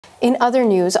In other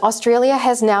news, Australia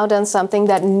has now done something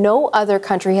that no other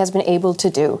country has been able to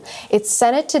do. Its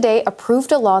Senate today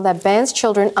approved a law that bans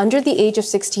children under the age of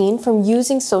 16 from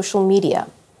using social media.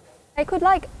 They could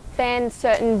ban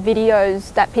certain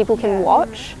videos that people can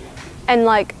watch and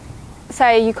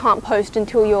say you can't post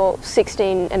until you're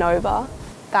 16 and over.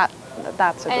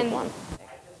 That's a good one.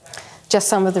 Just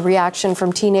some of the reaction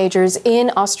from teenagers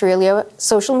in Australia.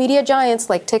 Social media giants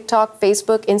like TikTok,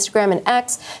 Facebook, Instagram and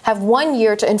X have 1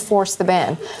 year to enforce the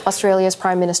ban. Australia's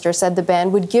Prime Minister said the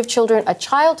ban would give children a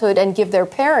childhood and give their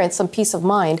parents some peace of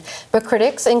mind. But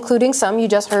critics, including some you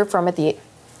just heard from at the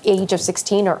age of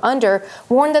 16 or under,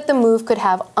 warned that the move could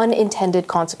have unintended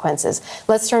consequences.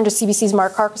 Let's turn to CBC's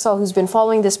Mark Carcasol, who's been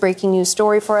following this breaking news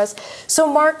story for us. So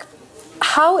Mark,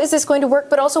 how is this going to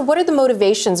work, but also what are the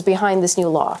motivations behind this new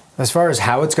law? As far as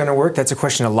how it's going to work, that's a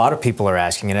question a lot of people are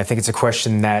asking, and I think it's a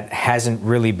question that hasn't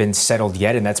really been settled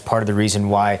yet, and that's part of the reason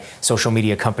why social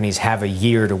media companies have a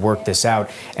year to work this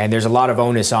out, and there's a lot of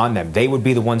onus on them. They would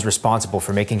be the ones responsible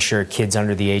for making sure kids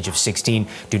under the age of 16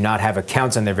 do not have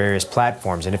accounts on their various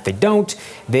platforms, and if they don't,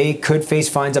 they could face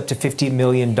fines up to $50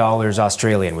 million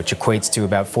Australian, which equates to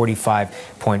about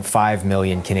 45.5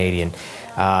 million Canadian.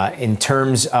 In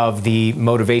terms of the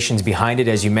motivations behind it,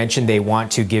 as you mentioned, they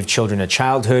want to give children a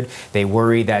childhood. They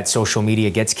worry that social media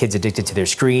gets kids addicted to their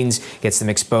screens, gets them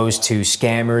exposed to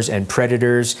scammers and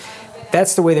predators.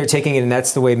 That's the way they're taking it, and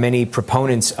that's the way many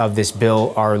proponents of this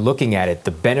bill are looking at it,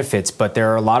 the benefits. But there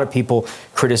are a lot of people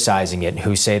criticizing it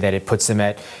who say that it puts them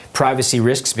at privacy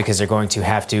risks because they're going to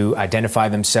have to identify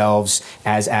themselves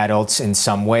as adults in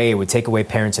some way. It would take away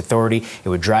parents' authority. It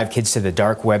would drive kids to the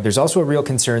dark web. There's also a real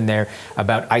concern there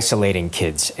about isolating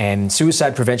kids. And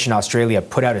Suicide Prevention Australia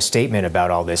put out a statement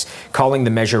about all this, calling the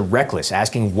measure reckless,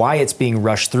 asking why it's being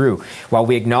rushed through. While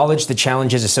we acknowledge the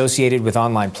challenges associated with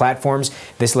online platforms,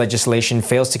 this legislation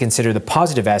fails to consider the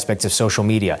positive aspects of social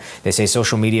media. They say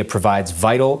social media provides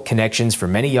vital connections for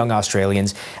many young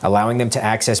Australians, allowing them to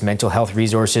access mental health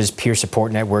resources, peer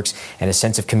support networks, and a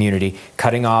sense of community.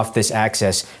 Cutting off this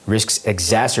access risks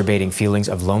exacerbating feelings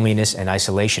of loneliness and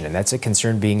isolation. And that's a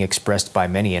concern being expressed by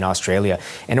many in Australia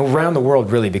and around the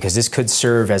world, really, because this could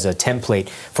serve as a template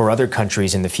for other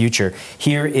countries in the future.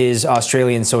 Here is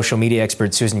Australian social media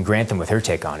expert Susan Grantham with her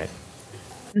take on it.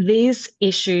 These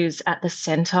issues at the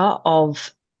centre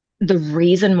of the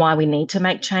reason why we need to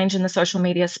make change in the social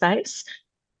media space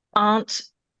aren't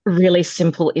really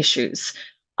simple issues.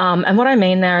 And what I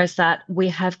mean there is that we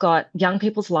have got young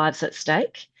people's lives at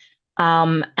stake,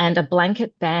 and a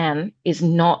blanket ban is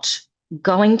not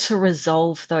going to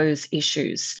resolve those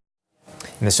issues.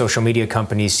 And the social media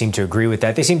companies seem to agree with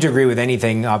that. They seem to agree with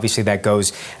anything, obviously, that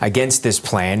goes against this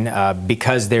plan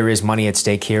because there is money at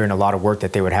stake here and a lot of work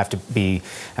that they would have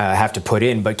to put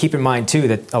in. But keep in mind, too,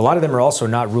 that a lot of them are also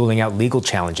not ruling out legal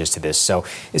challenges to this. So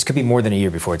this could be more than a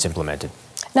year before it's implemented.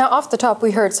 Now, off the top,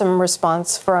 we heard some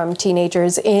response from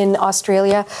teenagers in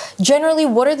Australia. Generally,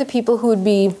 what are the people who would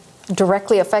be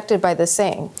directly affected by this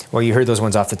saying? Well, you heard those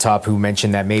ones off the top who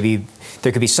mentioned that maybe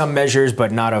there could be some measures,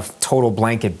 but not a total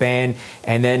blanket ban.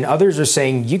 And then others are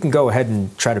saying, you can go ahead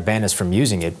and try to ban us from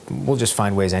using it. We'll just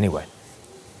find ways anyway.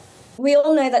 We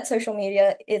all know that social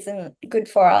media isn't good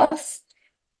for us,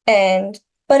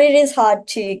 but it is hard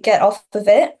to get off of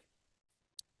it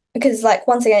because,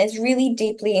 once again, it's really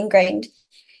deeply ingrained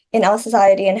in our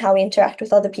society and how we interact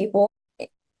with other people.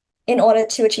 In order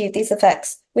to achieve these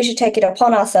effects, we should take it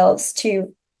upon ourselves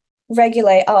to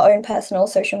regulate our own personal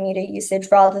social media usage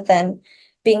rather than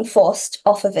being forced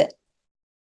off of it.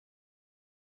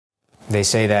 They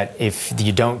say that if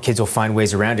you don't, kids will find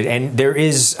ways around it. And there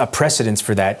is a precedence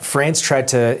for that. France tried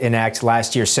to enact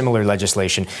last year similar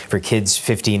legislation for kids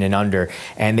 15 and under.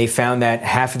 And they found that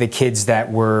half of the kids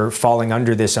that were falling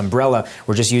under this umbrella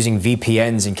were just using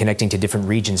VPNs and connecting to different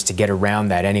regions to get around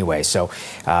that anyway. So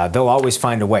they'll always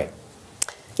find a way.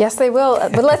 Yes, they will.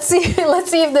 But let's see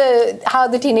if how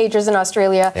the teenagers in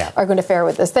Australia are going to fare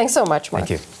with this. Thanks so much, Mark.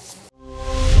 Thank you.